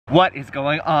What is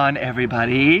going on,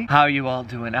 everybody? How are you all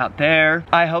doing out there?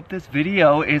 I hope this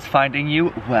video is finding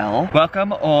you well.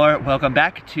 Welcome or welcome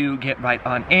back to Get Right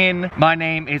On In. My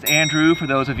name is Andrew, for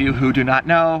those of you who do not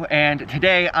know, and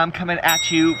today I'm coming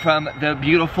at you from the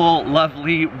beautiful,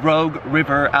 lovely Rogue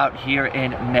River out here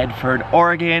in Medford,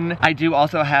 Oregon. I do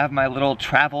also have my little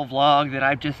travel vlog that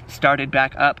I've just started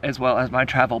back up, as well as my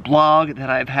travel blog that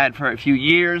I've had for a few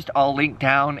years. I'll link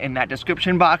down in that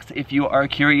description box if you are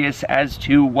curious as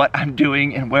to what I'm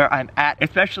doing and where I'm at,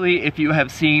 especially if you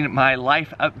have seen my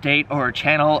life update or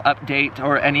channel update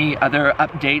or any other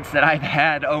updates that I've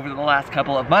had over the last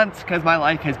couple of months, because my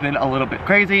life has been a little bit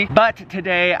crazy. But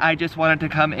today I just wanted to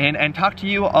come in and talk to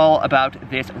you all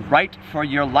about this Write for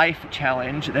Your Life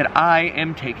challenge that I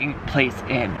am taking place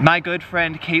in. My good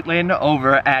friend Caitlin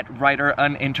over at Writer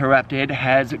Uninterrupted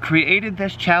has created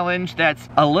this challenge that's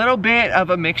a little bit of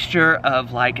a mixture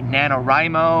of like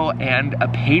NaNoWriMo and a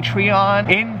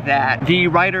Patreon, in that the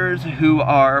writers who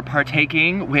are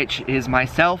partaking, which is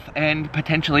myself and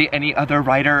potentially any other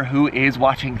writer who is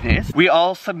watching this, we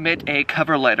all submit a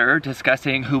cover letter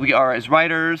discussing who we are as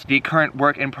writers, the current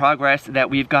work in progress that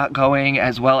we've got going,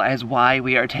 as well as why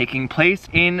we are taking place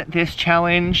in this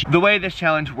challenge. The way this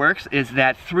challenge works is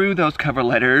that through those cover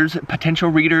letters, potential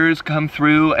readers come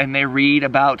through and they read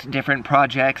about different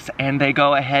projects, and they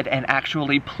go ahead and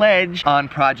actually pledge on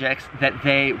projects that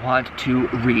they want to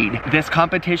read. This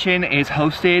competition is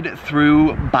hosted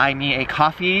through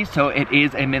Buymeacoffee, so it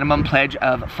is a minimum pledge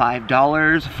of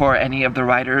 $5 for any of the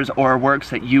writers or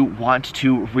works that you want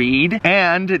to read,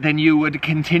 and then you would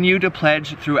continue to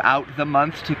pledge throughout the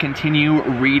month to continue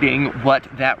reading what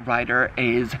that writer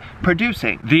is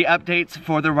producing. The updates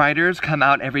for the writers come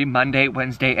out every Monday,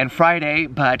 Wednesday, and Friday,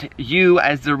 but you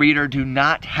as the reader do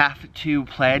not have to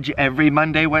pledge every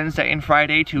Monday, Wednesday, and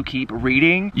Friday to keep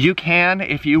reading. You can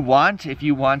if you want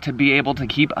to be able to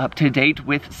keep up to date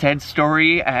with said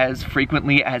story as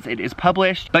frequently as it is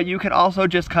published, but you can also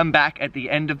just come back at the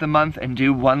end of the month and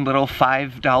do one little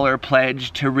 $5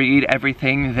 pledge to read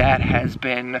everything that has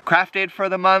been crafted for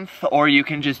the month, or you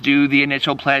can just do the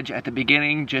initial pledge at the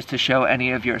beginning just to show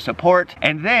any of your support.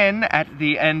 And then at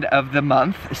the end of the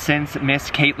month, since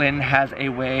Miss Caitlin has a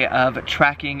way of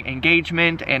tracking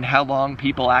engagement and how long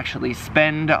people actually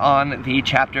spend on the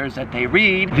chapters that they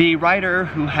read, the writer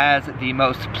who has the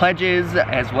most pledges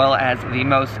as well as the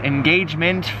most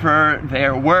engagement for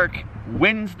their work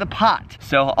wins the pot.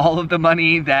 So all of the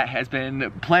money that has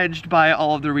been pledged by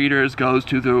all of the readers goes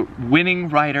to the winning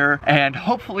writer, and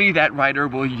hopefully that writer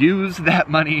will use that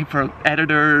money for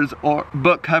editors or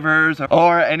book covers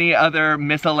or any other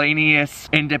miscellaneous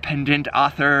independent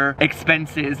author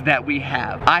expenses that we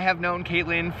have. I have known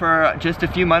Caitlin for just a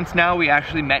few months now. We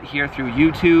actually met here through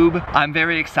YouTube. I'm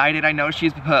very excited. I know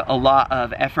she's put a lot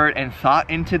of effort and thought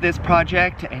into this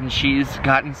project, and she's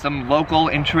gotten some local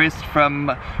interest from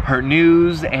her news,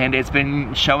 and it's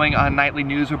been showing on nightly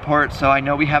news reports, so I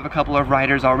know we have a couple of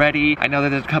writers already. I know that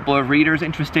there's a couple of readers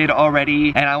interested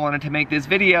already, and I wanted to make this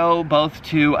video both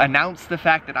to announce the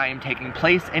fact that I am taking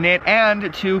place in it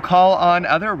and to call on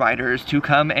other writers to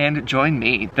come and join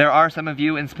me. There are some of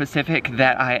you in specific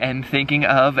that I am thinking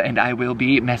of, and I will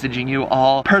be messaging you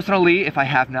all personally if I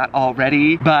have not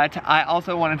already, but I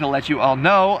also wanted to let you all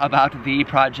know about the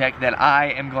project that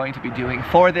I am going to be doing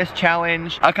for this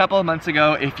challenge. A couple of months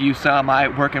ago, if you saw my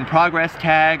work in progress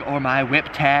tag, or my whip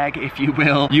tag if you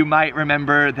will, you might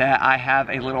remember that I have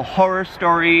a little horror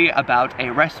story about a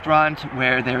restaurant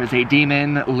where there is a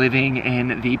demon living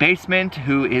in the basement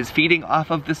who is feeding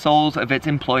off of the souls of its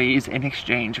employees in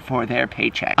exchange for their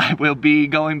paycheck. I will be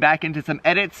going back into some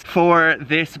edits for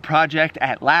this project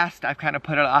at last. I've kind of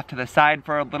put it off to the side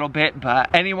for a little bit, but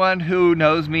anyone who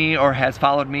knows me or has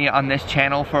followed me on this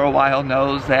channel for a while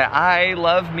knows that I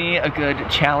love me a good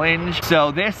challenge.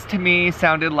 So this to me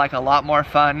sounded like a lot more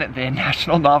fun than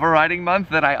National Novel Writing Month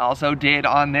that I also did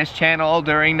on this channel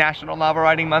during National Novel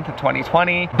Writing Month of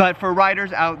 2020. But for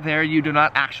writers out there, you do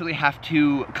not actually have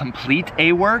to complete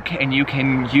a work, and you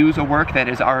can use a work that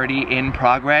is already in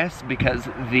progress, because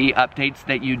the updates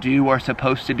that you do are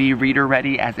supposed to be reader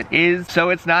ready as it is. So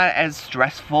it's not as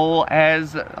stressful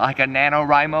as like a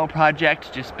NaNoWriMo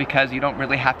project, just because you don't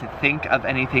really have to think of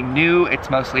anything new. It's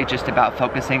mostly just about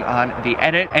focusing on the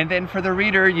edit. And then for the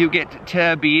reader, you you get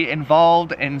to be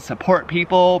involved and support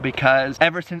people, because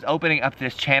ever since opening up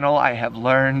this channel, I have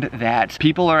learned that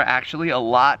people are actually a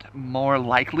lot more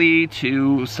likely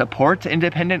to support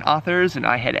independent authors than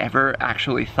I had ever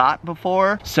actually thought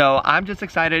before. So I'm just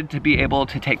excited to be able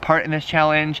to take part in this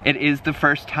challenge. It is the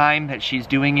first time that she's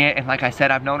doing it, and like I said,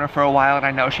 I've known her for a while and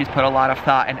I know she's put a lot of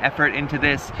thought and effort into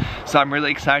this, so I'm really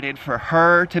excited for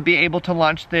her to be able to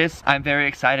launch this. I'm very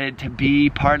excited to be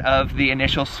part of the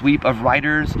initial sweep of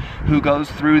writers who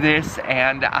goes through this,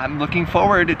 and I'm looking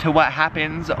forward to what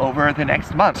happens over the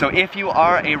next month. So if you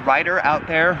are a writer out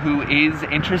there who is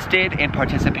interested in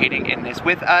participating in this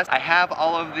with us, I have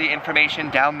all of the information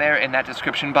down there in that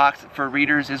description box for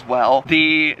readers as well.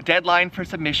 The deadline for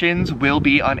submissions will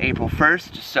be on April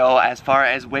 1st, so as far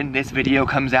as when this video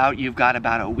comes out, you've got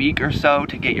about a week or so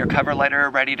to get your cover letter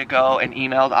ready to go and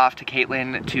emailed off to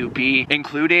Caitlin to be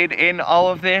included in all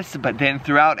of this. But then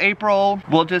throughout April,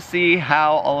 we'll just see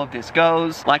how all of this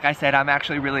goes. Like I said, I'm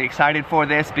actually really excited for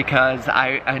this because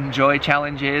I enjoy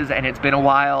challenges and it's been a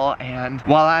while, and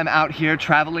while I'm out here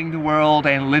traveling the world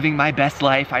and living my best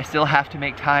life, I still have to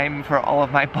make time for all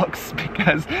of my books,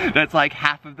 because that's like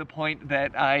half of the point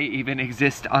that I even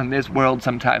exist on this world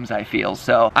sometimes, I feel.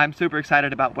 So I'm super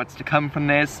excited about what's to come from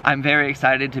this. I'm very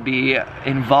excited to be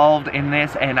involved in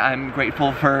this, and I'm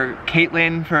grateful for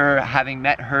Caitlin for having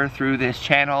met her through this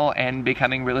channel and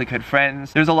becoming really good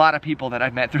friends. There's a lot of people that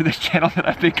I've met through this channel that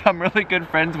I've become really good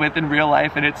friends with in real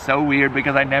life, and it's so weird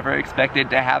because I never expected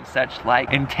to have such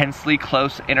like intensely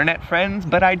close internet friends,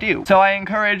 but I do. So I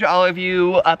encourage all of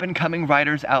you up and coming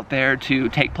writers out there to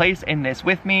take place in this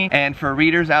with me, and for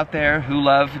readers out there who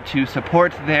love to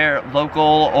support their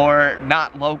local or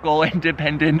not local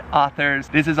independent authors,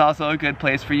 this is also a good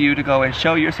place for you to go and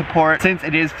show your support. Since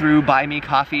it is through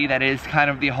Buymeacoffee, that is kind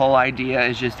of the whole idea,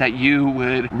 is just that you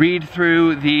would read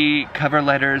through the cover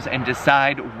letters and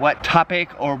decide what topic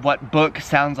or what book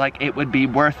sounds like it would be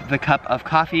worth the cup of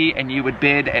coffee, and you would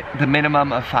bid at the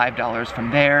minimum of $5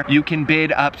 from there. You can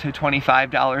bid up to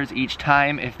 $25 each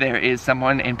time if there is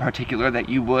someone in particular that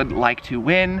you would like to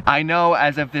win. I know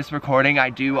as of this recording, I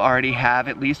do already have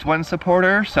at least one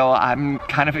supporter, so I'm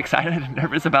kind of excited and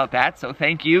nervous about that. So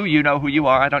thank you. You know who you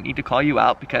are. I don't need to call you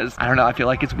out because, I don't know, I feel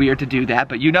like it's weird to do that,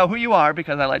 but you know who you are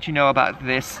because I let you know about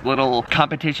this little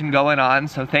competition going on.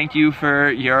 So thank you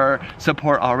for your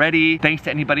support already. Thanks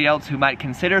to anybody else who might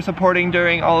consider supporting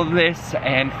during all of this,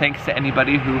 and thanks to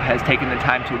anybody who has taken the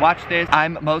time to watch this.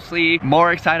 I'm mostly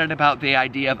more excited about the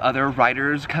idea of other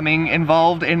writers coming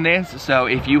involved in this, so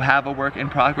if you have a work in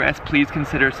progress, please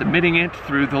consider submitting it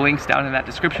through the links down in that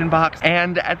description box.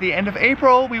 And at the end of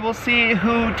April, we will see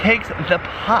who takes the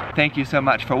pot. Thank you so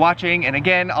much for watching, and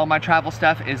again, all my travel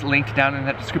stuff is linked down in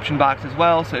that description box as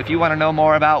well, so if you want to know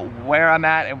more about where I'm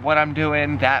at and what I'm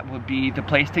doing, that would be the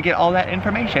place to get all that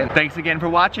information. Thanks again for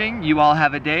watching. You all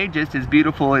have a day just as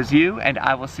beautiful as you, and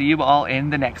I will see you all in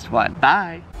the next one.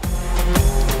 Bye!